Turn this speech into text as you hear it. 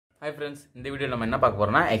Hi friends, in this video we will talk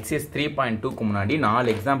about exercise 3.2 க்கு முன்னாடி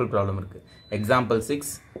 4 example problem இருக்கு. Example 6,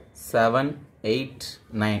 7, 8,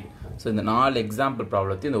 9. So இந்த 4 example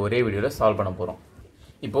problemத்தை இந்த ஒரே வீடியோல சால்வ் பண்ண போறோம்.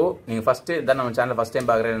 இப்போ நீங்க ஃபர்ஸ்ட் இத நம்ம சேனலை ஃபர்ஸ்ட் டைம்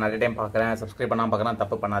பார்க்கறீங்க, நிறைய டைம் பார்க்கறேன், சப்ஸ்கிரைப் பண்ணாம பார்க்கறேன்,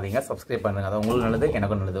 தப்பு பண்ணாதீங்க, சப்ஸ்கிரைப் பண்ணுங்க. அது உங்களுக்கு நல்லது,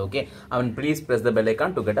 எனக்கும் நல்லது. Okay. And please press the bell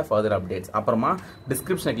icon to get a further updates. அப்புறமா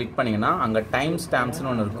description click பண்ணீங்கன்னா அங்க டைம் ஸ்டாம்ப்ஸ்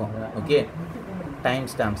னு ஒன்னு இருக்கும். ஓகே. டைம்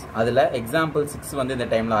ஸ்டாம்ப்ஸ் அதில் எக்ஸாம்பிள் 6 வந்து இந்த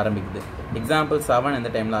டைமில் ஆரம்பிக்குது, எக்ஸாம்பிள் 7 இந்த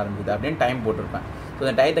டைமில் ஆரம்பிக்குது அப்படின்னு டைம் போட்டிருப்பேன். ஸோ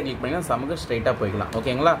இந்த டைத்தை கிளிக் பண்ணிங்கன்னா சமுக்கு ஸ்ட்ரைட்டாக போய்க்கலாம்.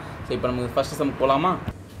 ஓகேங்களா? ஸோ இப்போ நமக்கு ஃபஸ்ட்டு சம் போகலாமா?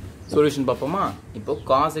 சொல்யூஷன் பார்ப்போமா? இப்போ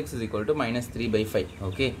cos x is equal to -3/5.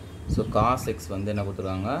 Okay. So cos x வந்து என்ன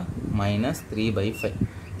கொடுத்துருக்காங்க? -3/5.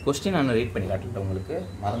 கொஸ்டின் நான் ரீட் பண்ணி காட்டிட்டேன், உங்களுக்கு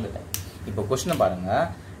மறந்துட்டேன். இப்போ கொஸ்டினை பாருங்கள்.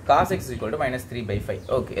 cos x is equal to -3/5.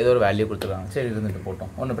 Okay, ஏதோ ஒரு வேல்யூ கொடுத்துருக்காங்க. சரி, இருந்துட்டு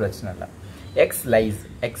போட்டோம், ஒன்றும் பிரச்சனை இல்லை. x lies,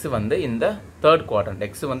 x வந்து இந்த தேர்ட் குவாட்ரண்ட்,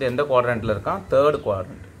 x வந்து எந்த குவாட்ரண்ட்டில் இருக்கான்? Third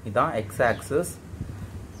quadrant. இதுதான் x ஆக்சிஸ்,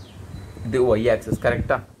 இது y ஆக்சிஸ்.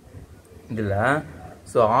 கரெக்டாக? இதில்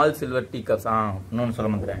so all silver tea cups. இன்னொன்று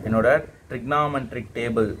சொல்ல மாட்டேன், என்னோட ட்ரிக்னாமெட்ரிக்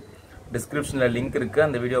டேபிள் டிஸ்கிரிப்ஷனில் லிங்க் இருக்குது,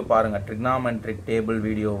 அந்த வீடியோ பாருங்கள். ட்ரிக்னாமெட்ரிக் டேபிள்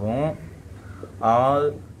வீடியோவும் ஆல்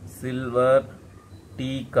சில்வர்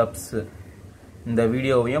டீ கப்ஸு இந்த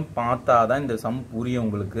வீடியோவையும் பார்த்தா தான் இந்த சம் புரியும்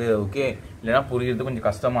உங்களுக்கு. ஓகே, இல்லைனா புரியுறது கொஞ்சம்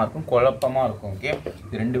கஷ்டமாக இருக்கும், குழப்பமாக இருக்கும். ஓகே,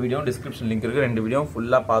 இது ரெண்டு வீடியோவும் டிஸ்கிரிப்ஷன் லிங்க் இருக்குது, ரெண்டு வீடியோவும்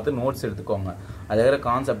ஃபுல்லாக பார்த்து நோட்ஸ் எடுத்துக்கோங்க. அதில் இருக்கிற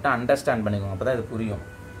கான்செப்டை அண்டர்ஸ்டாண்ட் பண்ணிக்கோங்க, அப்போ தான் இது புரியும்.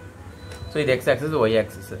 ஸோ இது எக்ஸ் ஆக்சிஸ், ஒய்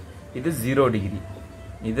ஆக்சிஸ். இது 0 டிகிரி,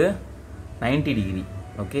 இது 90 டிகிரி.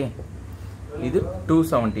 ஓகே, இது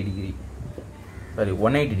 270 டிகிரி, சாரி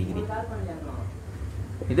 180 டிகிரி,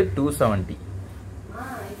 இது 270.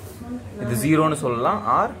 இது 0ன்னு சொல்லலாம்,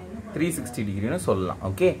 ஆர் 360 டிகிரின்னு சொல்லலாம்.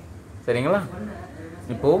 ஓகே, சரிங்களா?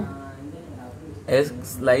 இப்போ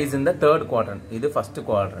x lies in the third quadrant. இது first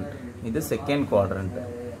quadrant, இது second quadrant,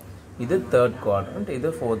 இது third quadrant,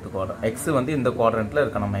 இது fourth quadrant. x வந்து இந்த quadrantல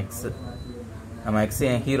இருக்க. நம்ம x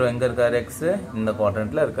ஹீரோ எங்க இருக்காரு? x இந்த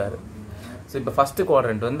quadrantல இருக்காரு. ஸோ இப்போ ஃபர்ஸ்ட்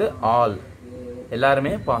quadrant வந்து ஆல்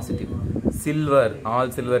எல்லாருமே positive. Silver,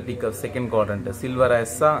 all silver teacup second quadrant. Silver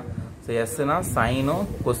எஸ்ஸா? So எஸ்னா சைனும்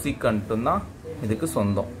கொசிகண்ட்டும் தான் இதுக்கு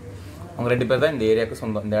சொந்தம். அவங்க ரெண்டு பேர் தான் இந்த ஏரியாவுக்கு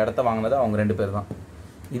சொந்தம். இந்த இடத்த வாங்கினது அவங்க ரெண்டு பேர் தான்.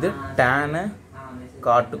 இது டேனு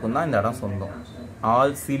காட்டுக்கும் தான் இந்த இடம் சொந்தம்.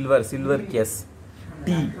 ஆல் சில்வர், சில்வருக்கு எஸ்,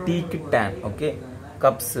 டீ, டீக்கு டேன். ஓகே,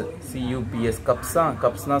 கப்ஸ், CUPS கப்ஸா?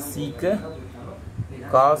 கப்ஸ்னா சீக்கு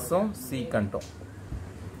காசும் சீக்கண்ட்டும்,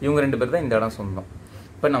 இவங்க ரெண்டு பேர் தான் இந்த இடம் சொந்தம்.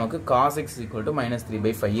 இப்போ நமக்கு cos x equal to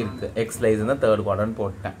 -3/5 இருக்கு. x lies in the third quadrant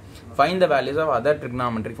போட்டேன். Find the values of other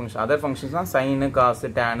trigonometric functions. Other functions தான் sin, cos,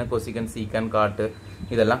 tan, cosecant, secant, cot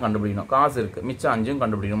இதெல்லாம் கண்டுபிடிக்கணும். cos இருக்கு, மிச்சம் 5ம்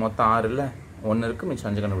கண்டுபிடிக்கணும். மொத்தம் 6 இல்லை, 1 இருக்கு, மிச்சம்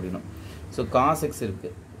 5 கண்டுபிடிக்கணும். ஸோ cos x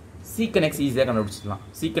இருக்கு, secant x ஈஸியாக கண்டுபிடிச்சிடலாம்.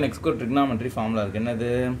 secant x க்கு ஒரு trigonometry ஃபார்முலா இருக்கு.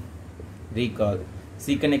 என்னது? Recall.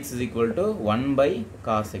 secant x is equal to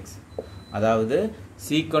 1/cos x. அதாவது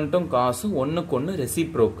சீக்கண்ட்டும் காசும் ஒன்றுக்கு ஒன்று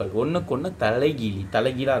ரெசிப்ரோக்கல், ஒன்றுக்கு ஒன்று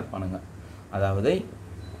தலைகீழாக இருப்பானுங்க. அதாவது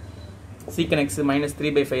சீக்கன் எக்ஸ்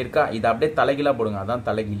 -3/5 இருக்கா, இது அப்படியே தலைகீழாக போடுங்க, அதான்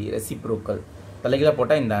தலைகீழி, ரெசிப்ரோக்கல். தலைகீழாக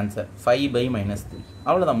போட்டால் இந்த ஆன்சர் 5/-3.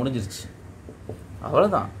 அவ்வளோதான், முடிஞ்சிருச்சு.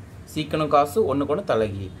 அவ்வளோதான், சீக்கனும் காசு ஒன்றுக்கு ஒன்று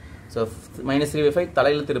தலைகீழி. ஸோ -3/5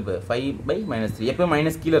 தலையில் திருப்பு 5/-3. எப்போயும்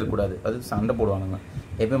மைனஸ் கீழே இருக்கக்கூடாது, அது சண்டை போடுவானுங்க.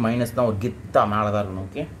 எப்போயும் மைனஸ் தான் ஒரு கெத்தா மேலே தான் இருக்கணும்.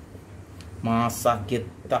 ஓகே, மாசா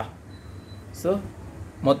கெத்தா. ஸோ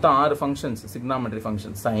மொத்தம் 6 functions, trigonometric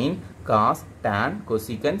function, sign, cos, tan,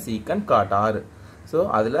 கொசிகன், சீக்கன், காட், 6. ஸோ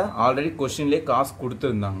அதில் ஆல்ரெடி கொஸ்டின்லேயே காசு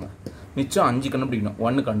கொடுத்துருந்தாங்க, மிச்சம் 5 கண்டுபிடிக்கணும்.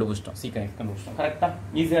 1 கண்டுபிடிச்சிட்டோம், சீக்கன் எக்ஸ் கண்டுபிடிச்சிட்டோம். கரெக்டாக?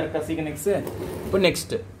 ஈஸியாக இருக்கா சீக்கன் எக்ஸு? இப்போ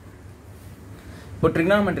நெக்ஸ்ட்டு, இப்போ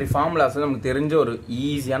trigonometry ஃபார்முலாஸ் நமக்கு தெரிஞ்ச ஒரு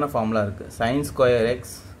ஈஸியான ஃபார்முலா இருக்குது. sin square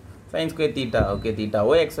X, sin square theta, okay, theta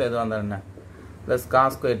ஓ எக்ஸ் எதுவாக இருந்தால் என்ன, plus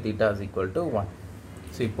cos square theta is equal to 1.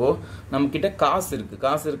 So இப்போது நம்மக்கிட்ட காசு இருக்குது,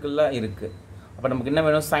 காசு இருக்குல்ல, இருக்குது. அப்போ நமக்கு என்ன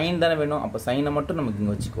வேணும்? சைன் தானே வேணும். அப்போ சைனை மட்டும் நமக்கு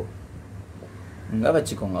இங்கே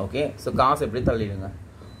வச்சுக்கோங்க. ஓகே, ஸோ காசு எப்படி தள்ளிடுங்க?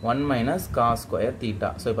 1 - cos ஸ்கொயர் தீட்டா.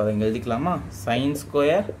 ஸோ இப்போ அதை இங்கே எழுதிக்கலாமா? Sine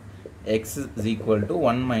square X is equal to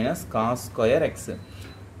 1 - cos square X.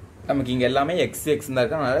 நமக்கு இங்கே எல்லாமே எக்ஸ் தான்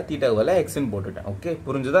இருக்கா, அதனால் தீட்டாவுக்கு பதிலா எக்ஸ்ன்னு போட்டுட்டேன். ஓகே,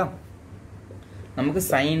 புரிஞ்சுதா? நமக்கு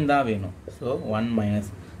சைன் தான் வேணும். ஸோ 1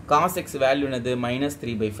 - cos எக்ஸ் வேல்யூ என்னது?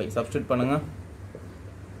 -3/5. சப்ஸ்டியூட் பண்ணுங்க.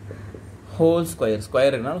 ஹோல் ஸ்கொயர், ஸ்கொயர்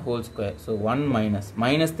இருக்கனால ஹோல் ஸ்கொயர். ஸோ 1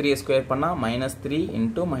 -3 ஸ்கொயர் பண்ணால் -3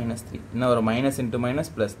 × -3, இன்னும் ஒரு minus into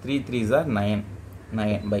minus plus 3 3s are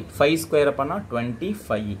 9/5 ஸ்கொயரை பண்ணால்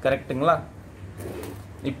 25. கரெக்டுங்களா?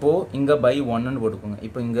 இப்போது இங்கே /1ன்னு போட்டுக்கோங்க.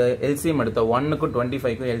 இப்போ இங்கே எல்சிஎம் எடுத்தோம், 1க்கும்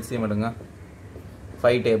 25க்கும் எல்சிஎம் எடுங்க.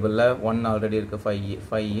 5 டேபிளில் 1 ஆல்ரெடி இருக்குது,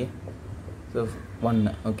 5. ஸோ 1.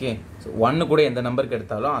 ஓகே, ஸோ 1 கூட எந்த நம்பருக்கு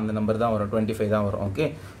எடுத்தாலும் அந்த நம்பர் தான் வரும், 25 தான் வரும். ஓகே,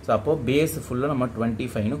 ஸோ அப்போது பேஸ் ஃபுல்லாக நம்ம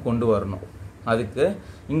 25ன்னு கொண்டு வரணும். அதுக்கு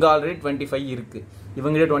இங்கே ஆல்ரெடி 25 இருக்குது,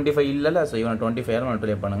 இவங்ககிட்ட 25 இல்லைல்ல. ஸோ இவனை 25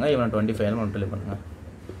 மல்டிப்ளை பண்ணுங்கள், இவனை 25 மல்டிப்ளை பண்ணுங்கள்.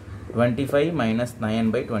 25 minus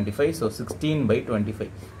 9/25, ஸோ 16/25.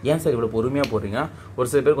 ஏன் சார் இவ்வளோ பொறுமையாக போடுறீங்க? ஒரு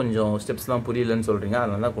சில பேர் கொஞ்சம் ஸ்டெப்ஸ்லாம் புரியலன்னு சொல்கிறீங்க,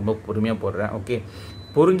 அதனால தான் ரொம்ப பொறுமையாக போடுறேன். ஓகே,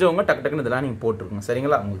 புரிஞ்சவங்க டக்கு டக்குன்னு இதெல்லாம் நீங்கள் போட்டுருங்க,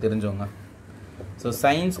 சரிங்களா? உங்களுக்கு தெரிஞ்சவங்க. So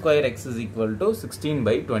sin square x is equal to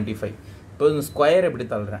 16/25. இப்போ இந்த ஸ்கொயர் எப்படி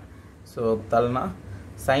தள்ளுறேன்? So தள்ளினா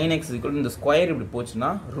sin x is equal to இந்த ஸ்கொயர் இப்படி போச்சுன்னா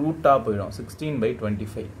ரூட்டாக போயிடும்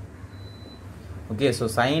 16/25. Okay, so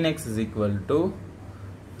sin x is equal to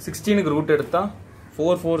 16க்கு root எடுத்தால்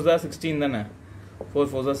 4 4s are 16 தானே, 4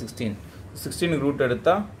 4s are 16. 16க்கு ரூட்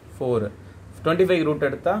எடுத்தால் 4, 25க்கு ரூட்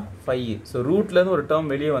எடுத்தால் 5. ஸோ ரூட்லேருந்து ஒரு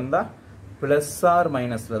டேர்ம் வெளியே வந்தால் ப்ளஸ் ஆர்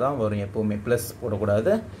மைனஸில் தான் வரும். எப்போவுமே ப்ளஸ்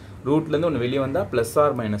போடக்கூடாது, ரூட்லேருந்து ஒன்று வெளியே வந்தால் ப்ளஸ்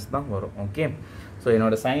ஆர் மைனஸ் தான் வரும். ஓகே, ஸோ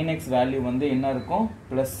என்னோட sin x வேல்யூ வந்து என்ன இருக்கும்?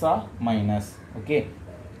 Plus R minus. ஓகே,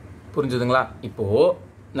 புரிஞ்சுதுங்களா? இப்போது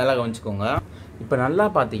நல்லா கவனிச்சுக்கோங்க. இப்போ நல்லா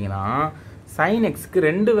பார்த்தீங்கன்னா sin xக்கு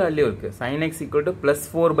ரெண்டு வேல்யூ இருக்குது. sin x equal to plus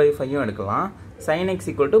 4/5 எடுக்கலாம், sin x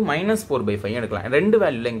equal to minus 4/5 எடுக்கலாம். ரெண்டு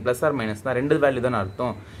வேல்யூ இல்லைங்க, ப்ளஸ் ஆர் மைனஸ் தான், ரெண்டு வேல்யூ தானே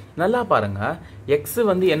அர்த்தம். நல்லா பாருங்கள், எக்ஸ்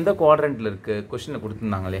வந்து எந்த குவாட்ரண்ட்டில் இருக்குது? கொஸ்டினில்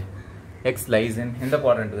கொடுத்துருந்தாங்களே, எக்ஸ் லைஸ் இன் எந்த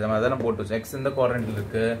குவாட்ரண்ட்? நம்ம அதான போட்டு வச்சோம். எக்ஸ் எந்த குவாட்ரண்ட்டில்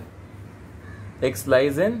இருக்குது? X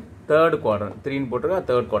lies in third quadrant. 3ன்னு போட்டிருக்கா,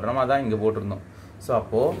 தேர்ட் குவாட்ரண்ட். நம்ம அதான் இங்கே போட்டிருந்தோம். ஸோ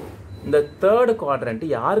அப்போது இந்த தேர்டு குவாட்ரண்ட்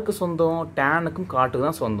யாருக்கு சொந்தம்? டேனுக்கும் காட்டுக்கு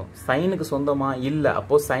தான் சொந்தம். சைனுக்கு சொந்தமா? இல்லை.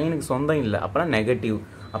 அப்போது சைனுக்கு சொந்தம் இல்லை, அப்போனா நெகட்டிவ்.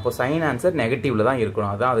 அப்போது சைன் ஆன்சர் நெகட்டிவில் தான்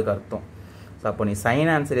இருக்கணும், அதான் அதுக்கு அர்த்தம். ஸோ அப்போ நீ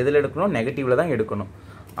சைன் ஆன்சர் எதில் எடுக்கணும்? நெகட்டிவில் தான் எடுக்கணும்.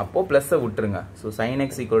 அப்போது ப்ளஸ்ஸை விட்டுருங்க. So sin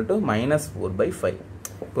x equal to minus 4/5.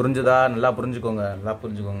 புரிஞ்சுதா? நல்லா புரிஞ்சுக்கோங்க, நல்லா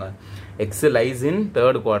புரிஞ்சுக்கோங்க. X lies in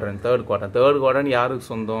third quadrant யாருக்கு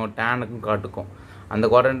சொந்தம்? டேனுக்கும் காட்டுக்கும். அந்த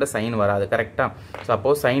குவாட்ரண்ட்டில் சைன் வராது, கரெக்டாக? ஸோ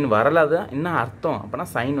அப்போது சைன் வரலாது என்ன அர்த்தம்? அப்போனா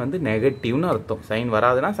சைன் வந்து நெகட்டிவ்னு அர்த்தம். Sign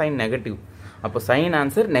வராதுன்னா sign negative. அப்போ சைன்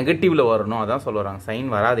ஆன்சர் நெகட்டிவில் வரணும், அதான் சொல்லுறாங்க. சைன்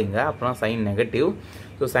வராதிங்க, அப்போனா sign negative.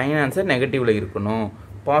 So sign answer நெகட்டிவில் இருக்கணும்,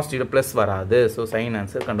 பாசிட்டிவில் ப்ளஸ் வராது. ஸோ சைன்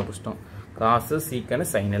ஆன்சர் கண்டுபிடிச்சிட்டோம். காசு சீக்கன்னு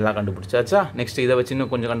சைன் எல்லாம் கண்டுபிடிச்சாச்சா? நெக்ஸ்ட் இதை வச்சு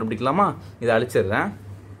இன்னும் கொஞ்சம் கண்டுபிடிக்கலாமா? இதை அழிச்சிடுறேன்.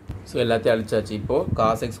 ஸோ எல்லாத்தையும் அழிச்சாச்சு. இப்போது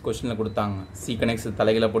காஸ் எக்ஸ் கொஸ்டினில் கொடுத்தாங்க, சீக்கன் எக்ஸ்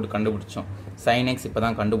தலைகளை போட்டு கண்டுபிடிச்சோம், சைன் எக்ஸ் இப்போ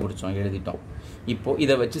தான் கண்டுபிடிச்சோம், எழுதிட்டோம். இப்போது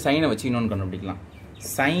இதை வச்சு சைனை வச்சு இன்னொன்று கண்டுபிடிக்கலாம்.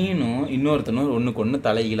 சைனும் இன்னொருத்தனும் ஒன்றுக்கு ஒன்று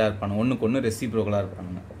தலைகீழாக இருப்பானுங்க, ஒன்றுக்கு ஒன்று ரெசிப்ரோக்கலாக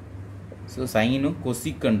இருப்பானுங்க. ஸோ சைனும்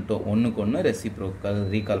கொசிக்கன்ட்டும் ஒன்றுக்கு ஒன்று ரெசிப்ரோக்கல்,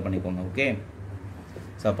 ரீகால் பண்ணிக்கோங்க. ஓகே,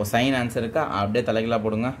 ஸோ அப்போ சைன் ஆன்சருக்கு அப்படியே தலைகீழாக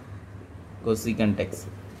போடுங்க, கொசிகன்ட் எக்ஸ்.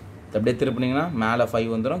 அப்படியே திருப்பினீங்கன்னா மேலே 5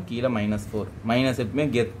 வந்துடும், கீழே -4. மைனஸ் எப்பவுமே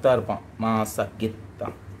கெத்தாக இருப்பான், மாசா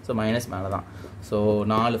கெத்தான். ஸோ மைனஸ் மேலே தான். ஸோ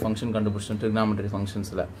 4 ஃபங்க்ஷன் கண்டுபிடிச்சோம் ட்ரிகனாமெட்ரி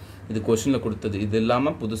ஃபங்க்ஷன்ஸில். இது கொஷினில் கொடுத்தது. இது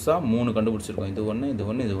இல்லாமல் புதுசாக 3 கண்டுபிடிச்சிருக்கோம். இது ஒன்று, இது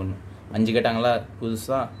ஒன்று, இது ஒன்று. 5 கேட்டாங்களா?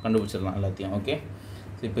 புதுசாக கண்டுபிடிச்சிடலாம் எல்லாத்தையும். ஓகே,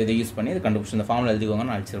 ஸோ இப்போ இதை யூஸ் பண்ணி இதை கண்டுபிடிச்சி இந்த ஃபார்மில் எழுதிக்கோங்க,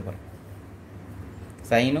 நான் அழிச்சிருப்பேன்.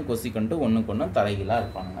 சைனும் கொசிக்கன்ட்டு ஒன்றுக்கு ஒன்று தலைகீழாக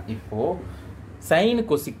இருப்பானுங்க. இப்போது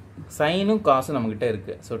சைனும் காசும் நம்மக்கிட்ட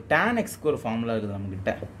இருக்குது. ஸோ tan xக்கு ஒரு ஃபார்முலா இருக்குது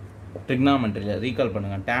நம்மக்கிட்ட ட்ரிகனாமெட்ரியில், ரீகால்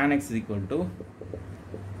பண்ணுங்கள். tan x is equal to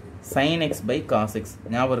sin x by cos x.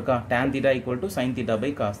 ஞாபகம் இருக்கா? tan theta equal to sin theta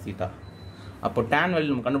by cos theta. அப்போ tan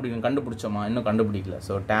வேல்யூ நம்ம கண்டுபிடிச்சோமா? இன்னும் கண்டுபிடிக்கல.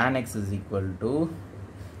 So tan x is equal to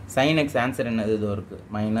sin x answer என்னது? இதோ இருக்குது,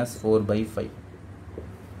 -4/5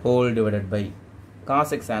 whole divided by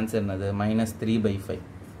cos x answer என்னது? -3/5.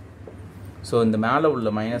 ஸோ இந்த மேலே உள்ள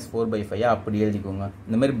 -4/5 அப்படி எழுதிக்கோங்க.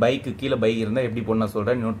 இந்த மாதிரி பைக்கு கீழே பைக் இருந்தால் எப்படி போடணும் நான்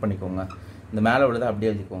சொல்கிறேன், நோட் பண்ணிக்கோங்க. இந்த மேலே உள்ளதை அப்படியே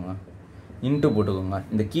எழுதிக்கோங்க, இன்ட்டு போட்டுக்கோங்க.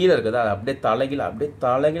 இந்த கீழே இருக்கிறத அதை அப்படியே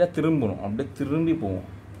தலைகீழ திரும்பணும், அப்படியே திரும்பி போவோம்.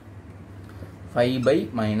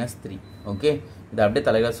 5/-3. ஓகே, இதை அப்படியே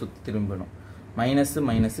தலைகீழ சுற்றி திரும்பணும்.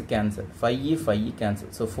 Minus cancel, 5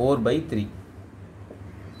 cancel. So 4/3.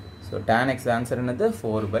 So tan x answer என்னது?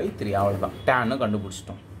 4/3. அவ்வளோதான், டேன்னு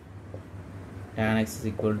கண்டுபிடிச்சிட்டோம். tan x is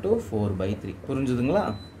equal to 4/3. புரிஞ்சுதுங்களா?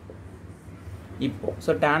 இப்போ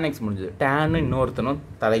ஸோ tan x முடிஞ்சது. tan இன்னொருத்தனும்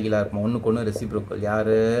தலைகீழாக இருக்கும், ஒன்றுக்கு ஒன்று ரெசிப்ரோக்கல்.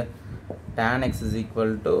 யார்? tan x is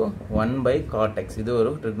equal to 1/cot x. இது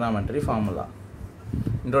ஒரு ட்ரிகனாமெட்ரி ஃபார்முலா,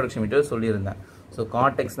 இன்ட்ரோடக்ஷன் வீடியோ சொல்லியிருந்தேன். ஸோ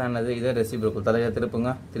cot x தான் என்னது? இதை ரெசிப்ரோக்கல், தலைகீழ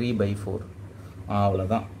திருப்புங்க, 3/4.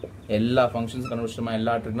 அவ்வளோதான். எல்லா ஃபங்க்ஷன்ஸ் கண்டுபிடிச்சோமா?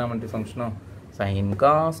 எல்லா trigonometry ஃபங்க்ஷனும் sin,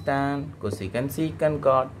 cos, tan, cosecant, secant,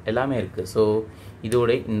 cot எல்லாமே இருக்குது. ஸோ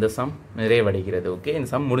இதோட இந்த சம் நிறைவடைகிறது. ஓகே, இந்த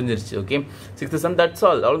சம் முடிஞ்சிருச்சு. Okay, 6th some, that's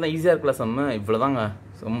all. அவ்வளோதான், ஈஸியாக இருக்கல சம்மு, இவ்வளோதாங்க,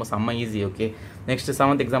 ரொம்ப செம்ம easy. Okay, next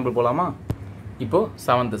 7th example போகலாமா? இப்போது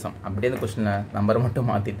 7th சம் அப்படியே அந்த கொஸ்டினில் நம்பரை மட்டும்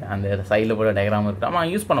மாற்றிட்டேன், அந்த சைடில் போட டயக்ராம் இருக்குது, ஆமாம்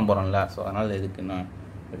யூஸ் பண்ண போகிறோம்ல, ஸோ அதனால் எதுக்கு நான்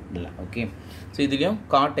இல்லை. ஓகே, ஸோ இதுலேயும்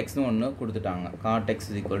cot xன்னு ஒன்று கொடுத்துட்டாங்க. cot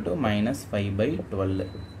x is equal to -5/12.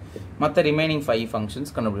 மற்ற ரிமைனிங் 5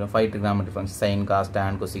 ஃபங்க்ஷன்ஸ் கண்டுபிடிக்கணும். 5 trigonometry function, sign, cos,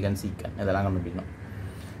 tan, கொசிகன், சீக்கன் இதெல்லாம் கண்டுபிடிக்கணும்.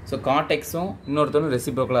 ஸோ cot xம் இன்னொருத்தரும்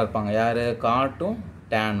ரெசிப்ரோக்கலாக இருப்பாங்க. யார்? காட்டும்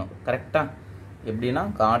டேனும். கரெக்டாக? எப்படின்னா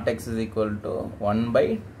cot x is equal to 1 by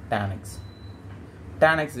tan x.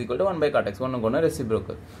 Tan x is equal to 1 by cot x. ஒன்றுக்கு ஒன்று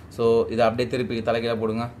ரெசிப்ரோக்கல். ஸோ இதை அப்படியே திருப்பி தலைக்கீழ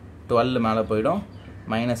போடுங்க. 12 மேலே போயிடும்,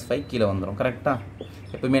 -5 கீழே வந்துடும். கரெக்டாக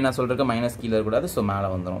எப்பவுமே நான் சொல்கிறேன் மைனஸ் கீழே இருக்கக்கூடாது. ஸோ மேலே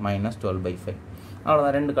வந்துடும் -12/5.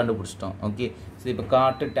 அவ்வளோதான், ரெண்டு கண்டுபிடிச்சிட்டோம். ஓகே, ஸோ இப்போ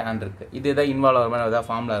காட்டு டேன் இருக்குது. இது எதாவது இன்வால்வ் ஆகிற மாதிரி எதாவது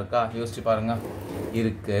ஃபார்முலா இருக்கா? யோசிச்சு பாருங்கள்.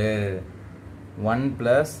 இருக்குது. 1 +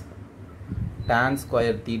 tan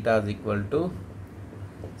square theta is equal to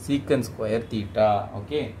secant square theta.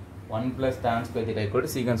 Okay, 1 + tan square theta equal to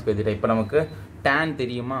secant square theta. இப்போ நமக்கு tan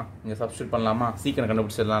தெரியுமா? இங்கே சப்ஸ்டியூட் பண்ணலாமா? சீக்கன்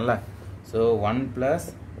கண்டுபிடிச்சிடலாம்ல. ஸோ 1 +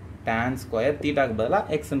 tan square thetaக்கு பதிலாக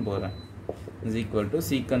எக்ஸ்ன்னு போடுறேன் is equal to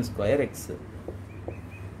secant square x.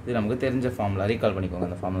 இது நமக்கு தெரிஞ்ச ஃபார்முலா, ரீகால் பண்ணிக்கோங்க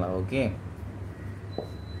அந்த ஃபார்முலா. ஓகே,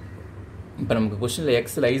 இப்போ நமக்கு கொஸ்டினில்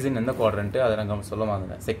எக்ஸ் லைஸ் இன் எந்த குவாட்ரண்ட்டு அதை நம்ம சொல்ல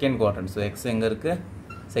மாதிரி செகண்ட் குவாட்ரண்ட். ஸோ எக்ஸ் எங்கே இருக்குது?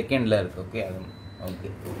 செகண்டில் இருக்குது. ஓகே, அது ஓகே.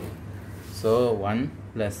 ஸோ 1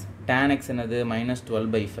 + tan x என்னது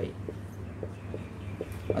 -12/5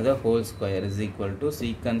 அது whole square is equal to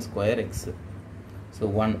secant square x. So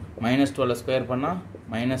 1 -12 square பண்ணால்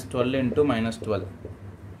 -12 into -12.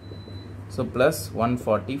 ஸோ ப்ளஸ்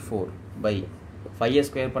 144/5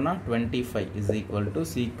 ஸ்கொயர் பண்ணால் 25 is equal to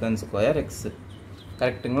secant square x.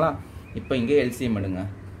 கரெக்டுங்களா? இப்போ இங்கே எல்சிஎம் எடுங்க.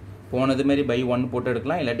 போனது மாரி பை 1 போட்டு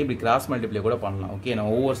எடுக்கலாம், இல்லாட்டி இப்படி கிராஸ் மல்டிப்ளை கூட பண்ணலாம். ஓகே,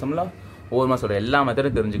 நான் ஒவ்வொரு சம்மில் ஒவ்வொரு மாதிரி சொல்கிறேன். எல்லா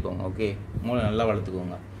மெத்தடும் தெரிஞ்சுக்கோங்க. ஓகே, மூணு நல்லா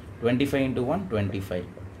வளர்த்துக்கோங்க. 25 into 1 25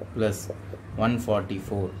 ப்ளஸ்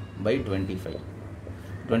 144/25.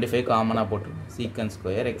 25 காமனாக போட்டுருவோம். secant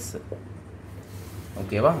square x.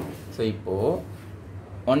 ஓகேவா? ஸோ இப்போது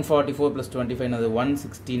 144 + 25 அது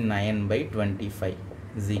 169/25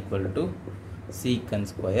 is equal to secant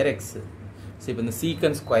square x. So இப்போ இந்த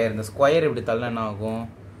secant square, இந்த ஸ்கொயர் எப்படி தள்ள என்ன ஆகும்?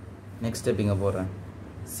 நெக்ஸ்ட் ஸ்டெப் இங்கே போடுறேன்.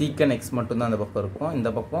 secant x மட்டும்தான் அந்த பக்கம் இருக்கும், இந்த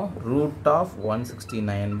பக்கம்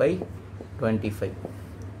 √169/25.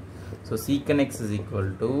 So secant x is equal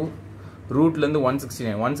to ரூட்லேருந்து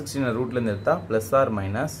 169 ரூட்லேருந்து எடுத்தால்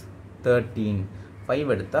 +or-13, 5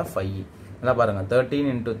 எடுத்தால் 5. நல்லா பாருங்கள், 13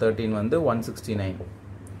 into 13 வந்து 169.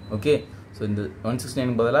 ஓகே, ஸோ இந்த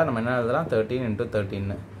 169 பதிலாக நம்ம என்ன எழுதலாம்? 13 into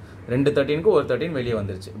 13. ரெண்டு 13க்கு ஒரு 13 வெளியே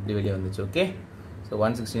வந்துருச்சு, இப்படி வெளியே வந்துச்சு. ஓகே, ஸோ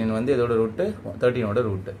 169 வந்து இதோட ரூட்டு 13ஓட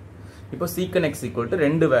ரூட்டு. இப்போ secant x equal to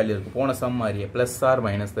ரெண்டு வேல்யூ இருக்குது, போன சம் மாதிரியே +or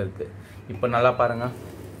 - இருக்குது. இப்போ நல்லா பாருங்கள்,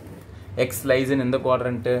 எக்ஸ் லைஸ் இன் எந்த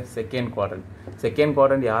quadrant? Second quadrant. Second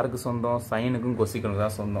quadrant யாருக்கு சொந்தம்? சைனுக்கும் கொசிக்கனுக்கும்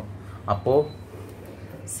தான் சொந்தம். அப்போது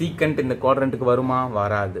சீக்கண்ட் இந்த குவாட்ரண்ட்டுக்கு வருமா?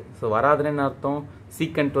 வராது. ஸோ வராதுன்னு என்ன அர்த்தம்?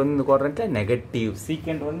 சீக்கண்ட் வந்து இந்த குவாட்ரண்ட்டில் நெகட்டிவ்,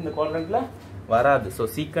 சீக்கண்ட் வந்து இந்த குவாட்ரண்ட்டில் வராது. ஸோ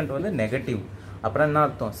சீக்கண்ட் வந்து நெகட்டிவ். அப்புறம் என்ன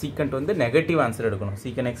அர்த்தம்? சீக்கண்ட் வந்து நெகட்டிவ் ஆன்சர் எடுக்கணும்.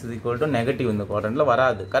 secant x is equal to negative, இந்த குவாட்ரண்ட்டில்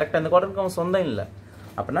வராது. கரெக்டாக இந்த குவாட்ரண்ட்டுக்கு அவன் சொந்தம் இல்லை,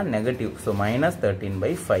 அப்படின்னா நெகட்டிவ். ஸோ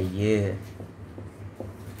 -13/5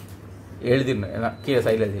 எழுதிடணும், கீழே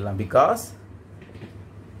சைடில் எழுதிடலாம். Because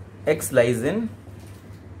X lies in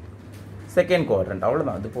second quadrant,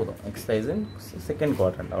 அவ்வளோதான், அது போதும். X lies in second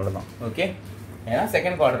quadrant, அவ்வளோதான். ஓகே, ஏன்னா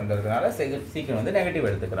செகண்ட் குவாட்ரண்ட் இருக்கிறதுனால சீக்கண்ட் வந்து நெகட்டிவ்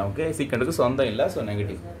எடுத்துக்கிறேன். ஓகே, சீக்கண்ட்டுக்கு சொந்தம் இல்லை, ஸோ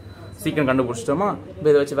நெகட்டிவ். சீக்கண்ட் கண்டுபிடிச்சிட்டோமா? இப்போ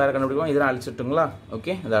இதை வச்சு வேறு கண்டுபிடிப்போம். இதெல்லாம் அழிச்சிட்டுங்களா?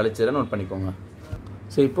 ஓகே, இதை அழிச்சிட நோட் பண்ணிக்கோங்க.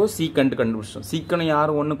 ஸோ இப்போது சீக்கண்ட் கண்டுபிடிச்சிட்டோம். சீக்கண்டும்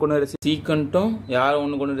யாரும் ஒன்றுக்கு ஒன்று சீக்கண்ட்டும் யாரும்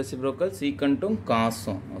ஒன்றுக்கு ஒன்று ரெசிப்ரோக்கல், சீக்கண்ட்டும்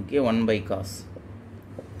காசும். Okay, 1/cos.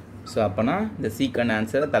 ஸோ அப்போனா இந்த சீக்கண்ட்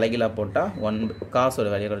ஆன்சரை தலைகீழாக போட்டால் 1 காசோட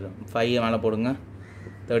வேலையை கிடைக்கும். 5 மேலே போடுங்க,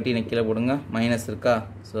 13 கீழே போடுங்க, மைனஸ் இருக்கா?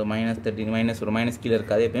 ஸோ -13 மைனஸ் ஒரு மைனஸ் கீழே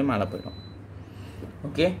இருக்காது, எப்போயும் மேலே போயிடும்.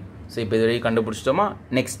 ஓகே, ஸோ இப்போ இது வரைக்கும் கண்டுபிடிச்சிட்டோமா?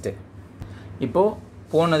 நெக்ஸ்ட்டு இப்போது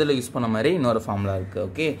போனதில் யூஸ் பண்ண மாதிரி இன்னொரு ஃபார்முலா இருக்குது.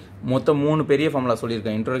 ஓகே, மொத்தம் 3 பெரிய ஃபார்முலா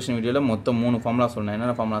சொல்லியிருக்கேன். இன்ட்ரோடக்ஷன் வீடியோவில் மொத்தம் 3 ஃபார்முலா சொன்னேன்.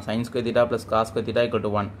 என்னென்ன formula? sin square theta + cos square theta =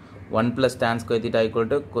 1, 1 + tan square theta =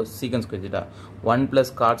 secant square theta, 1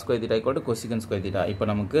 + cot square theta = cosecant square theta. இப்போ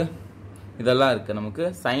நமக்கு இதெல்லாம் இருக்குது, நமக்கு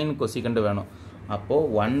sin cosecant வேணும். அப்போது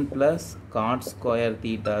 1 + cot square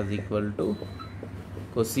theta is equal to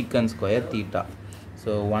cosecant square theta.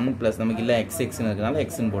 So 1 + நமக்கு இல்லை xன்னு இருக்கிறனால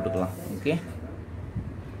xன்னு போட்டுக்கலாம். Okay,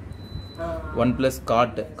 1 +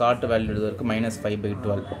 cot value எடுத்ததற்கு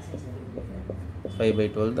 -5/12,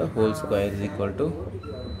 5/12 the whole square is equal to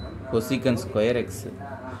cosecant square x.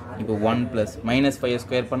 இப்போ 1 + -5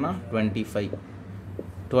 ஸ்கொயர் பண்ணால் 25,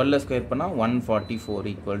 12 ஸ்கொயர் பண்ணால் 144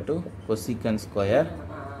 equal to cosecant square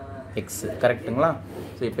x. கரெக்டுங்களா?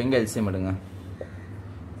 ஸோ இப்போ இங்கே எல்சிஎம் எடுங்க.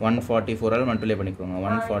 144 மல்டிப்ளை பண்ணிக்கோங்க.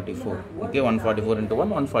 144. ஓகே, 144 into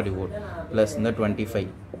 1 144 ப்ளஸ் இந்த 25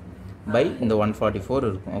 பை இந்த 144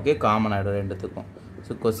 இருக்கும். ஓகே, காமன் ஆகிடும் ரெண்டுத்துக்கும்.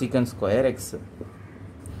 So cosecant square x.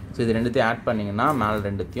 So இது ரெண்டுத்தையும் ஆட் பண்ணிங்கன்னா மேலே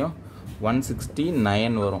ரெண்டுத்தையும்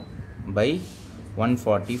 169 வரும் by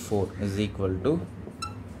 144 is equal to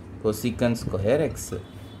cosecant square x.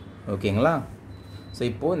 ஓகேங்களா? ஸோ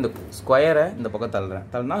இப்போது இந்த ஸ்கொயரை இந்த பக்கம் தள்ளுறேன்,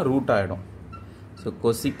 தள்ளினா ரூட் ஆகிடும். So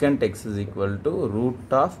cosecant x is equal to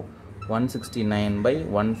root of 169 by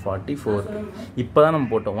 144. இப்போ தான் நம்ம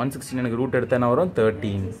போட்டோம் 169 ரூட் எடுத்தா என்ன வரும்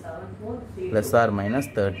 13 plus or minus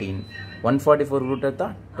 13. 144 ரூட் எடுத்தா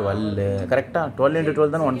 12. கரெக்ட்டா 12 into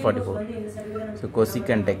 12 தான் 144. So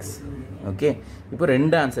cosecant x. ஓகே இப்போ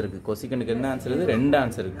ரெண்டு ஆன்சர் இருக்கு. cosecantக்கு என்ன ஆன்சர் இருக்கு? ரெண்டு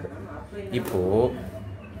ஆன்சர் இருக்கு. இப்போ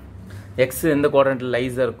x எந்த குவாட்ரண்ட்ல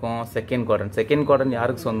லைஸா இருக்கும்? Second quadrant. செகண்ட் குவாட்ரண்ட்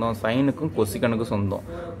யாருக்கு சொந்தம்? சைனுக்கும் கொசிகனுக்கும் சொந்தம்.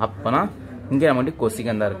 அப்பனா இங்கே நம்ம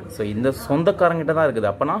கொசிகன் தான் இருக்குது. ஸோ இந்த சொந்தக்காரங்கிட்ட தான் இருக்குது.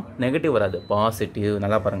 அப்போனா நெகட்டிவ் வராது, பாசிட்டிவ்.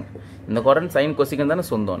 நல்லா பாருங்கள், இந்த குவாட்ரண்ட் சைன் கொசிகன் தானே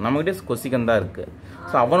சொந்தம், நம்மகிட்டே கொசிகன் தான் இருக்குது.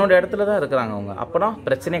 ஸோ அவனோட இடத்துல தான் இருக்கிறாங்க அவங்க. அப்போனா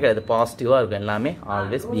பிரச்சனையே கிடையாது, பாசிட்டிவாக இருக்கும் எல்லாமே.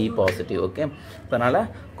 Always be positive. ஓகே, அதனால்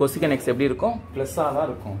கொசிகன் எக்ஸ் எப்படி இருக்கும்? ப்ளஸ்ஸாக தான்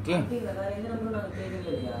இருக்கும். Okay,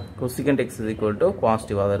 கொசிகன் X is equal to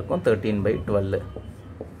பாசிட்டிவாக தான் இருக்கும் 13/12.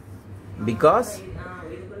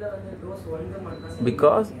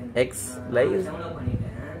 because x lies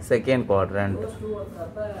second quadrant.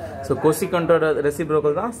 So cosecant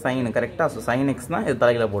reciprocal தான் sin. கரெக்டா? So sin x னா இது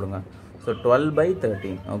தலைகீழ போடுங்க. So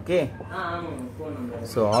 12/13. ஓகே,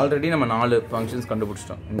 ஸோ ஆல்ரெடி நம்ம 4 ஃபங்க்ஷன்ஸ்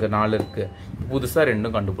கண்டுபிடிச்சிட்டோம். இங்கே 4 இருக்குது, புதுசாக 2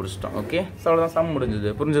 கண்டுபிடிச்சிட்டோம். ஓகே, ஸோ அவ்வளோதான், சம் முடிஞ்சது.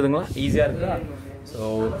 புரிஞ்சுதுங்களா? ஈஸியாக இருக்குதா? ஸோ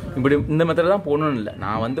இப்படி இந்த மெத்தட் தான் போடணும்னு இல்லை.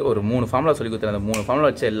 நான் வந்து ஒரு 3 ஃபார்முலா சொல்லி கொடுத்துறேன். அந்த 3 ஃபார்முலா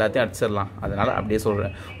வச்சு எல்லாத்தையும் அடிச்சிடலாம். அதனால் அப்படியே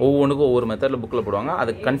சொல்கிறேன். ஒவ்வொன்றுக்கும் ஒவ்வொரு மெத்தடில் புக்கில் போடுவாங்க.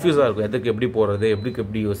 அது கன்ஃபியூஸாக இருக்கும், எதுக்கு எப்படி போடுறது,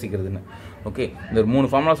 எப்படி யோசிக்கிறதுன்னு. ஓகே, இந்த 3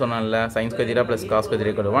 ஃபார்முலா சொன்னால sin square theta plus cos square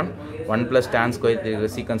theta = 1 plus tan square theta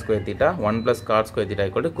secant square theta 1 plus cot square theta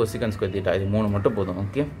 = cosecant square theta. இது 3 மட்டும் போதும்.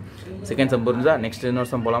 ஓகே, செகண்ட் சம் புரிஞ்சா நெக்ஸ்ட் இன்னொரு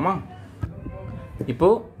சம் போகலாமா?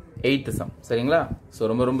 இப்போது 8th சம். சரிங்களா? ஸோ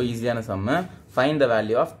ரொம்ப ஈஸியான சம்மு. Find the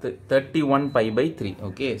value of 31π/3.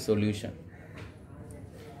 Okay, solution.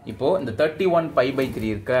 இப்போது இந்த 31π/3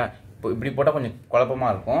 இருக்க, இப்போ இப்படி போட்டால் கொஞ்சம் குழப்பமாக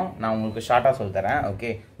இருக்கும். நான் உங்களுக்கு ஷார்ட்டாக சொல்லித்தரேன். ஓகே,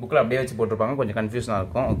 புக்கில் அப்படியே வச்சு போட்டிருப்பாங்க, கொஞ்சம் கன்ஃபியூஷனாக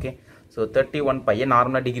இருக்கும். ஓகே, ஸோ 31π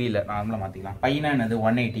நார்மலாக டிகிரியில் நார்மலாக மாற்றிக்கலாம். பையனா என்னது?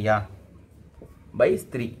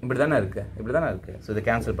 180/3. இப்படி தானே இருக்குது. ஸோ இதை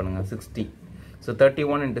கேன்சல் பண்ணுங்கள். 60. ஸோ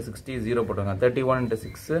 31 × 60 0 போட்டுருங்க. 31 ×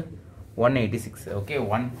 6 186. ஓகே,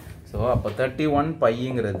 1. ஸோ அப்போ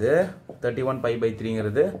 31πங்கிறது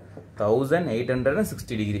 31π/3ங்கிறது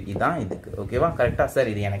 1860 டிகிரி. இதுதான் இதுக்கு. ஓகேவா? கரெக்டாக சார்?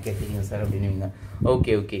 இது எனக்கு கேட்டீங்க சார் அப்படின்னுவீங்க.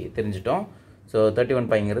 ஓகே தெரிஞ்சிட்டோம். ஸோ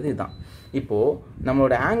 31πங்கிறது இதுதான். இப்போது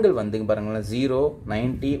நம்மளோட ஆங்கிள் வந்து பாருங்களேன், 0,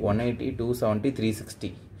 90, 180, 270, 360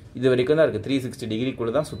 இது வரைக்கும் தான் இருக்குது. 360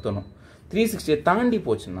 டிகிரிக்குள்ளே தான் சுற்றணும். 360 தாண்டி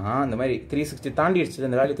போச்சுன்னா, இந்த மாதிரி 360 தாண்டிடுச்சு,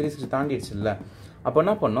 இந்த வேல்யூ 360 தாண்டிடுச்சு இல்லை, அப்போ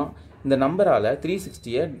என்ன பண்ணோம்? இந்த நம்பரால்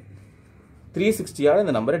 360ஆல்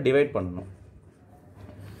இந்த நம்பரை டிவைட் பண்ணுங்க.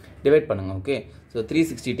 ஓகே, ஸோ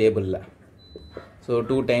 360 டேபிளில் ஸோ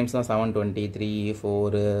 2 டைம்ஸ் தான் 720,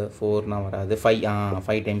 3, 4 வராது,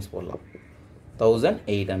 5 டைம்ஸ் போடலாம்,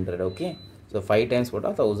 1800. ஓகே, ஸோ 5 டைம்ஸ்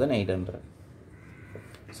போட்டால் 1800.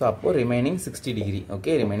 ஸோ அப்போது remaining 60 degree.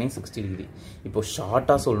 Okay, remaining 60 degree. இப்போது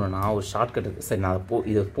ஷார்ட்டாக சொல்லணும்னா ஒரு ஷார்ட்கட் இருக்குது. சரி, நான்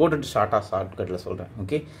இதை போட்டுட்டு ஷார்ட்கட்டில் சொல்கிறேன்.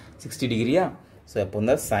 ஓகே, 60 டிகிரியா? ஸோ அப்போ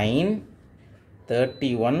வந்து sin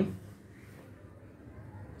 31.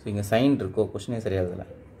 ஸோ இங்கே சைன் இருக்கோ, கொஸ்டினே சரியாகுதுல.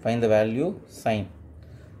 Find the value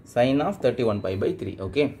sin of 31π/3.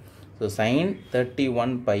 Okay, so sin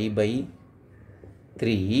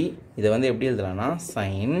 31π/3 இதை வந்து எப்படி எழுதலாம்னா,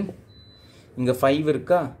 sin இங்கே 5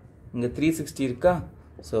 இருக்கா, இங்கே 360 இருக்கா,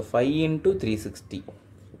 ஸோ 5 × 360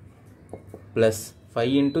 ப்ளஸ்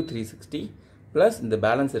 5 × 360 ப்ளஸ் இந்த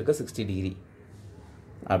பேலன்ஸ் இருக்க 60 டிகிரி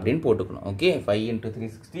அப்படின்னு போட்டுக்கணும். ஓகே, 5 ×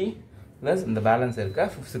 360 ப்ளஸ் இந்த பேலன்ஸ் இருக்க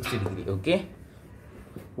 60 டிகிரி. ஓகே,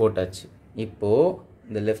 போட்டாச்சு. இப்போது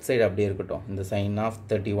இந்த லெஃப்ட் சைடு அப்படியே இருக்கட்டும். இந்த sin ஆஃப்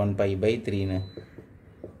 31π/3ன்னு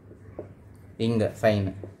இங்கே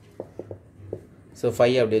சைனு. ஸோ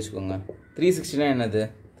 5 அப்படியே வச்சுக்கோங்க. 360னா என்னது?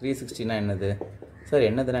 360னா என்னது சார்?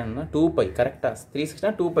 என்னதுன்னா 2π. கரெக்டாக? 360னா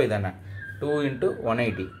 2π தானே? 2 ×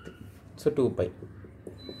 180. ஸோ 2π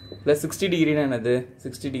ப்ளஸ் 60 டிகிரினா என்னது?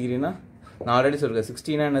 60 டிகிரினா நான் ஆல்ரெடி சொல்கிறேன்.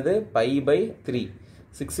 60னா என்னது? π/3.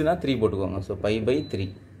 6னா 3 போட்டுக்கோங்க. ஸோ π/3.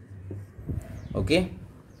 ஓகே,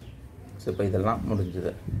 ஸோ இப்போ இதெல்லாம்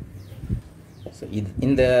முடிஞ்சுது. ஸோ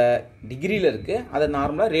இந்த டிகிரியில் இருக்குது, அதை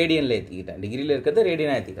நார்மலாக ரேடியனில் ஏற்றிக்கிட்டேன். டிகிரியில் இருக்கிறத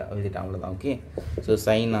ரேடியனாக ஏற்றிட்டேன், அவ்வளோதான். Okay, so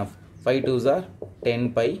sin of 5 2s are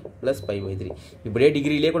 10π + π/3. இப்படியே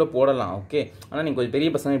டிகிரியிலே கூட போடலாம். ஓகே, ஆனால் நீங்கள் கொஞ்சம் பெரிய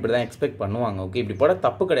பசங்க இப்படி தான் எக்ஸ்பெக்ட் பண்ணுவாங்க. ஓகே, இப்படி போட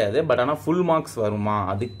தப்பு கிடையாது. பட் ஆனால் ஃபுல் மார்க்ஸ் வருமா,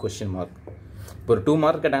 அதுக்கு கொஸ்டின் மார்க். இப்போ ஒரு 2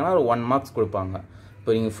 மார்க் கேட்டாங்கன்னா ஒரு 1 மார்க்ஸ் கொடுப்பாங்க.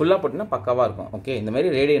 இப்போ நீங்கள் ஃபுல்லாக போட்டிங்கன்னா பக்காவாக இருக்கும். ஓகே, இந்த மாதிரி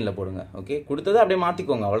ரேடியனில் போடுங்க. ஓகே, கொடுத்ததை அப்படியே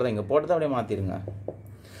மாற்றிக்கோங்க, அவ்வளோதான். இங்கே போட்டதை அப்படியே மாற்றிடுங்க.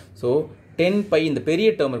 ஸோ 10π இந்த பெரிய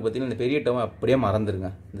டேர்ம் இருக்குது பார்த்தீங்கன்னா, இந்த பெரிய டேர்மை அப்படியே மறந்துடுங்க.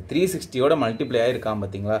 இந்த 360யோட மல்டிப்ளை ஆகிருக்கான்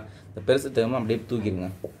பார்த்தீங்களா, இந்த பெருசு டேர்மை அப்படியே தூக்கிடுங்க.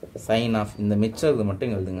 sin ஆஃப் இந்த மிச்சம் மட்டும்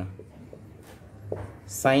இங்கே எழுதுங்க.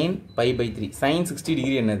 sin π/3. sin 60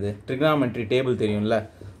 டிகிரி என்னது? ட்ரிகனாமெட்ரி டேபிள் தெரியும்ல,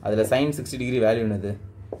 அதில் sin 60 டிகிரி வேல்யூ என்னது?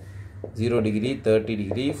 0 degree, 30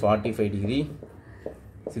 degree, 45 degree,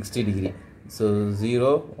 60 degree. So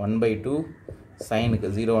 0, 1 by 2, sin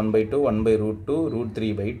 0, 1 by 2, 1 by root 2, root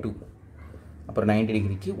 3 by 2. அப்புறம் 90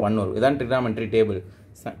 டிகிரிக்கு 1 வரும். இதான் trigonometry table.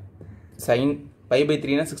 sin pi by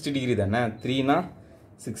 3 னா 60 டிகிரி தானே, 3 னா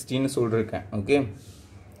 16 னு சொல்லிருக்கேன். Okay,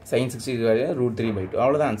 sin 60 degree root 3 by 2.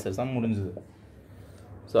 அவ்வளோதான் ஆன்சர், சம் முடிஞ்சது.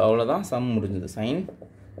 ஸோ அவ்வளோதான் சம் முடிஞ்சது. sin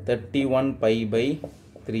 31 pi by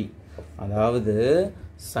 3, அதாவது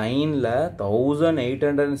சைனில்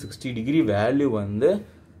 1860 டிகிரி வேல்யூ வந்து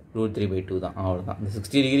root 3 by 2 தான். அவ்வளோதான். இந்த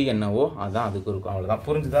 60 டிகிரிக்கு என்னவோ அதான் அதுக்கு இருக்கும். அவ்வளோதான்.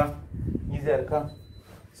 புரிஞ்சுதா? ஈஸியாக இருக்கா?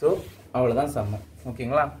 ஸோ அவ்வளோதான் சம்.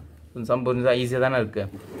 ஓகேங்களா? சம் புரிஞ்சுதா? ஈஸியாக தானே இருக்குது.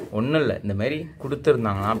 ஒன்றும் இல்லை, இந்த மாதிரி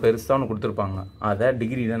கொடுத்துருந்தாங்கன்னா பெருசாக ஒன்று கொடுத்துருப்பாங்க, அதை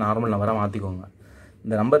டிகிரியில் நார்மல் நம்பராக மாற்றிக்கோங்க.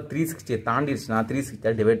 இந்த நம்பர் 360 தாண்டிடுச்சுன்னா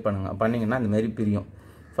 360 டிவைட் பண்ணிங்கன்னா இந்த மாதிரி பிரியும்.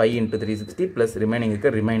 5 into 360 ப்ளஸ் ரிமைனிங் இருக்க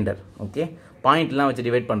ரிமைண்டர். ஓகே, பாயிண்ட்லாம் வச்சு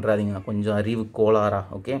டிவைட் பண்ணுறாதீங்க, கொஞ்சம் அறிவு கோளாரா.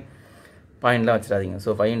 ஓகே, பாயிண்ட்லாம் வச்சிடாதீங்க. So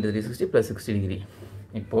 5 into 360 plus 60 degree.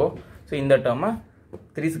 இப்போது ஸோ இந்த டேர்மை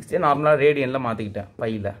 360 நார்மலாக ரேடியனில் மாற்றிக்கிட்டேன்.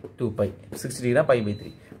 பையில் 2π, 60 டிகிரி பை பை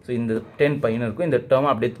 3. ஸோ இந்த 10 பைன்னு இருக்கும். இந்த டேர்மை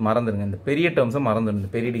அப்படியே மறந்துடுங்க. இந்த பெரிய டேர்ம்ஸை மறந்துடுங்க.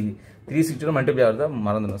 இந்த பெரிய டிகிரி 360 மல்டிப்ளை ஆகிறத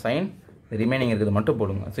மறந்துடும். சைன் ரிமைனிங் இருக்கிறது மட்டும்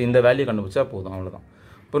போடுங்க. ஸோ இந்த வேல்யூ கண்டுபிடிச்சா போதும். அவ்வளோதான்.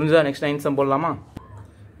 புரிஞ்சுதா? நெக்ஸ்ட் 9 சம் போடலாமா?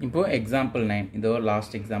 இப்போது எக்ஸாம்பிள் 9, இதோட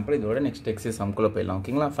லாஸ்ட் எக்ஸாம்பிள். இதோட நெக்ஸ்ட் எக்ஸைஸ் சம்குள்ளே போயிடலாம்.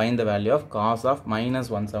 ஓகேங்களா? Find the value of cos of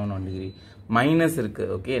 -171 degree. Minus இருக்குது.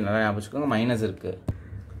 ஓகே, நல்லா ஞாபகம் வச்சுக்கோங்க, மைனஸ் இருக்குது.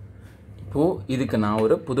 இப்போது இதுக்கு நான்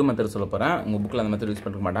ஒரு புது மெத்தட் சொல்ல போகிறேன். உங்கள் புக்கில் அந்த மெத்தட் யூஸ்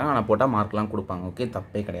பண்ணிக்க மாட்டாங்க, ஆனால் போட்டால் மார்க்லாம் கொடுப்பாங்க. ஓகே,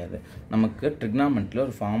 தப்பே கிடையாது. நமக்கு ட்ரிக்னாமெண்ட்டில்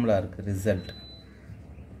ஒரு ஃபார்முலா இருக்குது. ரிசல்ட்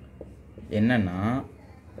என்னென்னா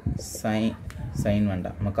சைன்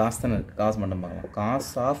வேண்டாம், நம்ம காசு தானே இருக்குது, காசு மட்டும் பார்க்கலாம்.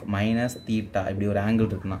 காஸ் ஆஃப் மைனஸ் தீட்டா, இப்படி ஒரு ஆங்கிள்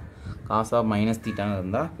இருக்குன்னா காஸ் ஆஃப் மைனஸ் தீட்டான்னு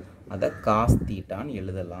இருந்தால் அதை காஸ் தீட்டான்னு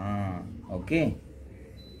எழுதலாம். ஓகே,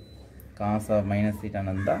 காஸ் ஆஃப் மைனஸ்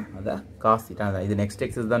தீட்டான்னு இருந்தால் அதை காஸ் தீட்டான்னு தான். இது நெக்ஸ்ட்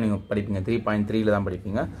எக்ஸஸ் தான் நீங்கள் படிப்பீங்க, 3.3ல் தான்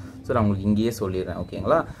படிப்பீங்க. ஸோ நான் உங்களுக்கு இங்கேயே சொல்லிடுறேன்.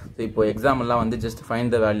 ஓகேங்களா? ஸோ இப்போ எக்ஸாம்லாம் வந்து ஜஸ்ட்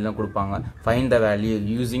ஃபைண்ட் த வேல்யூலாம் கொடுப்பாங்க. Find the value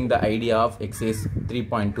using the idea of exercise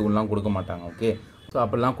 3.2லாம் கொடுக்க மாட்டாங்க. ஓகே, ஸோ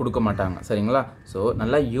அப்படிலாம் கொடுக்க மாட்டாங்க. சரிங்களா? ஸோ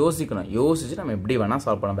நல்லா யோசிக்கணும். யோசிச்சு நம்ம எப்படி வேணால்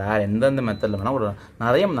சால்வ் பண்ணலாம். வேறு எந்தெந்த மெத்தடில் வேணால் ஒரு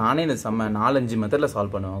நிறைய நானே இந்த 4-5 மெத்தடில்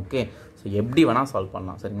சால்வ் பண்ணுவேன். ஓகே, ஸோ எப்படி வேணால் சால்வ்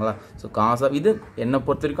பண்ணலாம். சரிங்களா? ஸோ காஸ் ஆஃப் இது என்னை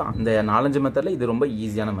பொறுத்த வரைக்கும் அந்த 4-5 மெத்தடில் இது ரொம்ப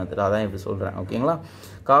ஈஸியான மெத்தட், அதான் இப்படி சொல்கிறேன். ஓகேங்களா?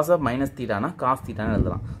 காஸ் ஆஃப் மைனஸ் தீட்டானா காஸ் தீட்டான்னு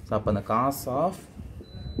எழுதலாம். ஸோ அப்போ அந்த காஸ் ஆஃப்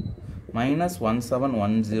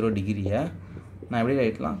 -1710 டிகிரியை நான் எப்படி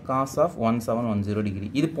எழுதலாம்? Cos of 1710 degree.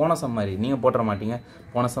 இது போன சம் மாதிரி நீங்கள் போட்டுற மாட்டீங்க.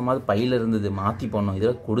 போன சம்மாவது பையில் இருந்தது, மாற்றி போடணும்.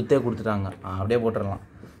 இதில் கொடுத்துட்டாங்க, அப்படியே போட்டுடலாம்.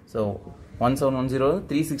 ஸோ 1710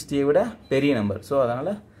 360 விட பெரிய நம்பர். ஸோ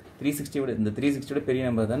அதனால் 360 விட இந்த 360 விட பெரிய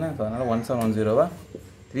நம்பர் தானே. ஸோ அதனால் 1710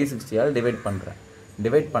 360ஆல் டிவைட் பண்ணுறேன்.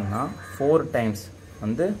 டிவைட் பண்ணால் 4 டைம்ஸ்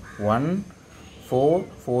வந்து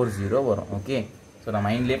 1440 வரும். ஓகே, ஸோ நான்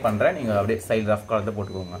மைண்ட்லேயே பண்ணுறேன், நீங்கள் அப்படியே சைடு ரஃப் காலத்தை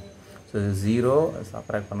போட்டுக்கோங்க. ஸோ 0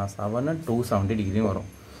 சப்ராக்ட் பண்ணால் 7 270 டிகிரி வரும்.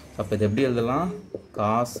 ஸோ அப்போ இது எப்படி எழுதலாம்?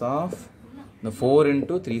 காஸ் ஆஃப் இந்த 4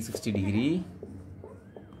 into 360 டிகிரி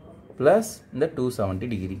ப்ளஸ் இந்த 270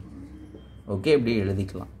 டிகிரி. ஓகே, இப்படி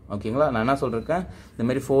எழுதிக்கலாம். ஓகேங்களா? நான் என்ன சொல்லியிருக்கேன்,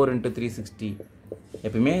 இந்தமாரி 4 into 360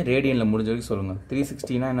 எப்பயுமே ரேடியனில் முடிஞ்ச வரைக்கும் சொல்லுங்கள்.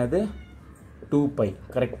 360னா என்னது? 2π.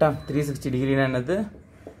 கரெக்டாக? 360 டிகிரினா என்னது?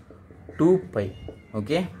 2π.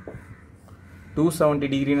 ஓகே, 270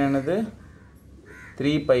 டிகிரினா என்னது?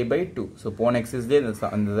 3π by 2. ஸோ போன எக்ஸைஸ்லேயே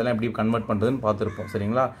அந்த இதெல்லாம் எப்படி கன்வெர்ட் பண்ணுறதுன்னு பார்த்துருப்போம்.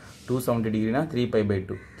 சரிங்களா? 270 டிகிரினா 3π by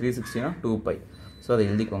 2, 360னா 2π. ஸோ அதை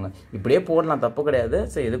எழுதிக்கோங்க. இப்படியே போடலாம், தப்பு கிடையாது.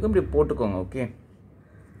 ஸோ எதுக்கும் இப்படி போட்டுக்கோங்க. Okay,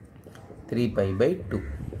 3π by 2.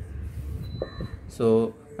 ஸோ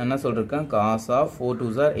நான் என்ன சொல்லியிருக்கேன்? Cos of 4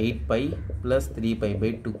 2s are 8π plus 3π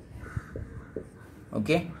by 2.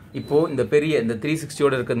 Okay, இப்போது இந்த பெரிய இந்த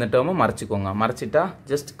 360ஓடு இருக்க இந்த டேர்மை மறைச்சிக்கோங்க. மறைச்சிட்டா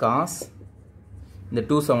ஜஸ்ட் காஸ் இந்த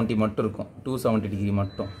 270 மட்டும் இருக்கும். 270 டிகிரி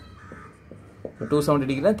மட்டும். 270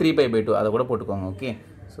 டிகிரினா 3π by 2 அதை கூட போட்டுக்கோங்க. ஓகே,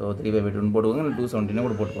 ஸோ 3π by 2 போட்டுக்கோங்க, இல்லை 270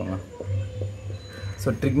 கூட போட்டுக்கோங்க. ஸோ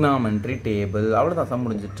ட்ரிக்னாமெட்ரி டேபிள் அவ்வளோதான், சம்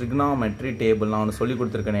முடிஞ்சு. ட்ரிக்னாமெட்ரி டேபிள் நான் ஒன்று சொல்லி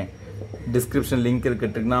கொடுத்துருக்கேனே, டிஸ்கிரிப்ஷன் லிங்க்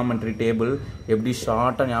இருக்குது. ட்ரிக்னாமெட்ரி டேபிள் எப்படி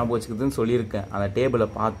ஷார்ட்டாக ஞாபகம் வச்சுக்கிறதுன்னு சொல்லியிருக்கேன். அந்த டேபிளை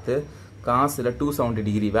பார்த்து காசில் 270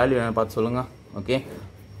 டிகிரி வேல்யூ என்ன பார்த்து சொல்லுங்கள். Okay,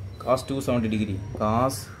 cos 270 degree,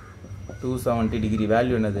 cos 270 degree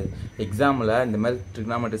value என்னது? எக்ஸாமில் இந்த மாதிரி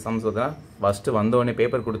ட்ரிக்னாமெட்ரி சம்ஸ் தான் ஃபஸ்ட்டு வந்தோடனே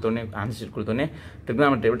பேப்பர் கொடுத்தோடனே ஆன்சர் ஷீட் கொடுத்தோடனே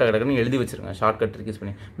ட்ரிக்னாமெட்ரி டேபிள் டக்குன்னு எழுதி வச்சுருங்க. ஷார்ட்கட் ட்ரிக் யூஸ்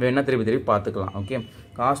பண்ணி வேணால் திருப்பி பார்த்துக்கலாம். ஓகே,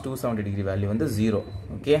 காஸ் 270 டிகிரி வேல்யூ வந்து 0.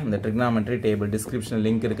 ஓகே, அந்த ட்ரிக்னாமெட்ரி டேபிள் டிஸ்கிரிப்ஷன்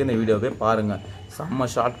லிங்க் இருக்குது, இந்த வீடியோவே பாருங்கள். செம்ம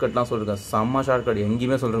ஷார்ட்கட்லாம் சொல்லியிருக்கேன். செம்ம ஷார்ட்கட்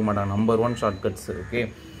எங்கேயுமே சொல்லிருக்க மாட்டாங்க. Number 1 shortcuts. Okay,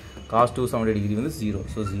 cos 270 degree வந்து 0.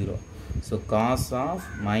 ஸோ 0. ஸோ காஸ் ஆஃப்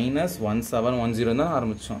 -1710 தான்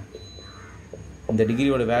ஆரம்பித்தோம். இந்த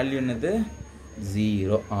டிகிரியோட வேல்யூ என்னது?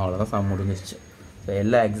 0. அவ்வளோதான் சம் முடிஞ்சிருச்சு. ஸோ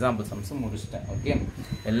எல்லா எக்ஸாம்பிள் சம்ஸும் முடிச்சிட்டேன். ஓகே,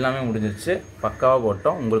 எல்லாமே முடிஞ்சிருச்சு, பக்காவாக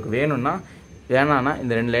போட்டோம். உங்களுக்கு வேணும்னா வேணான்னா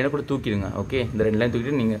இந்த 2 லைனை கூட தூக்கிடுங்க. ஓகே, இந்த 2 லைன்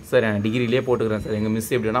தூக்கிட்டு நீங்கள் சார் நான் டிகிரிலேயே போட்டுக்கிறேன் சார், எங்கள்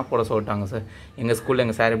மிஸ் எப்படி வேணால் போட சொல்லிட்டாங்க சார், எங்கள் ஸ்கூலில்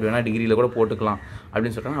எங்கள் சார் எப்படி வேணால் டிகிரியில் கூட போட்டுக்கலாம்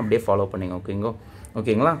அப்படின்னு சொல்லிட்டாங்க, அப்படியே ஃபாலோ பண்ணிங்க.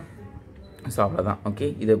 ஓகேங்களா? ஸோ அவ்வளோதான். ஓகே,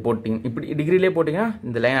 இதை போட்டிங்க, இப்படி டிகிரிலே போட்டிங்கன்னா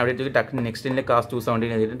இந்த லைன் அப்படியே தூக்கி டக்குனு நெக்ஸ்ட் லைனில் காஸ்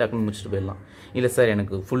 217 எழுதிட்டு டக்குனு முடிச்சுட்டு போயிடலாம். இல்லை சார்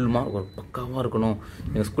எனக்கு ஃபுல் மார்க் ஒரு பக்காவாக இருக்கணும்,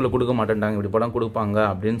 எங்கள் ஸ்கூலில் கொடுக்க மாட்டேன்ட்டாங்க, இப்படி படம் கொடுப்பாங்க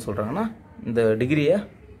அப்படின்னு சொல்கிறாங்கன்னா இந்த டிகிரியை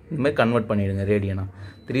இந்தமாதிரி கன்வெர்ட் பண்ணிவிடுங்க. ரேடியனா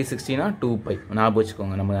 360னா 2π ஞாபகம்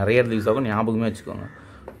வச்சுக்கோங்க. நம்ம நிறைய யூஸ் ஆகும், ஞாபகமே வச்சுக்கோங்க.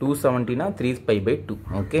 270னா 3π/2.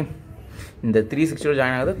 ஓகே, இந்த 360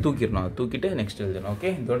 ஜாயின் ஆகுது தூக்கிடணும், அதை தூக்கிட்டு நெக்ஸ்ட் எழுதணும்.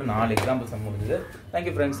 ஓகே, இதோட 4 எக்ஸாம்பிள் சம் முடிஞ்சது.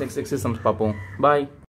 Thank you friends. நெக்ஸ்ட் சம்ஸ் பார்ப்போம். பாய்.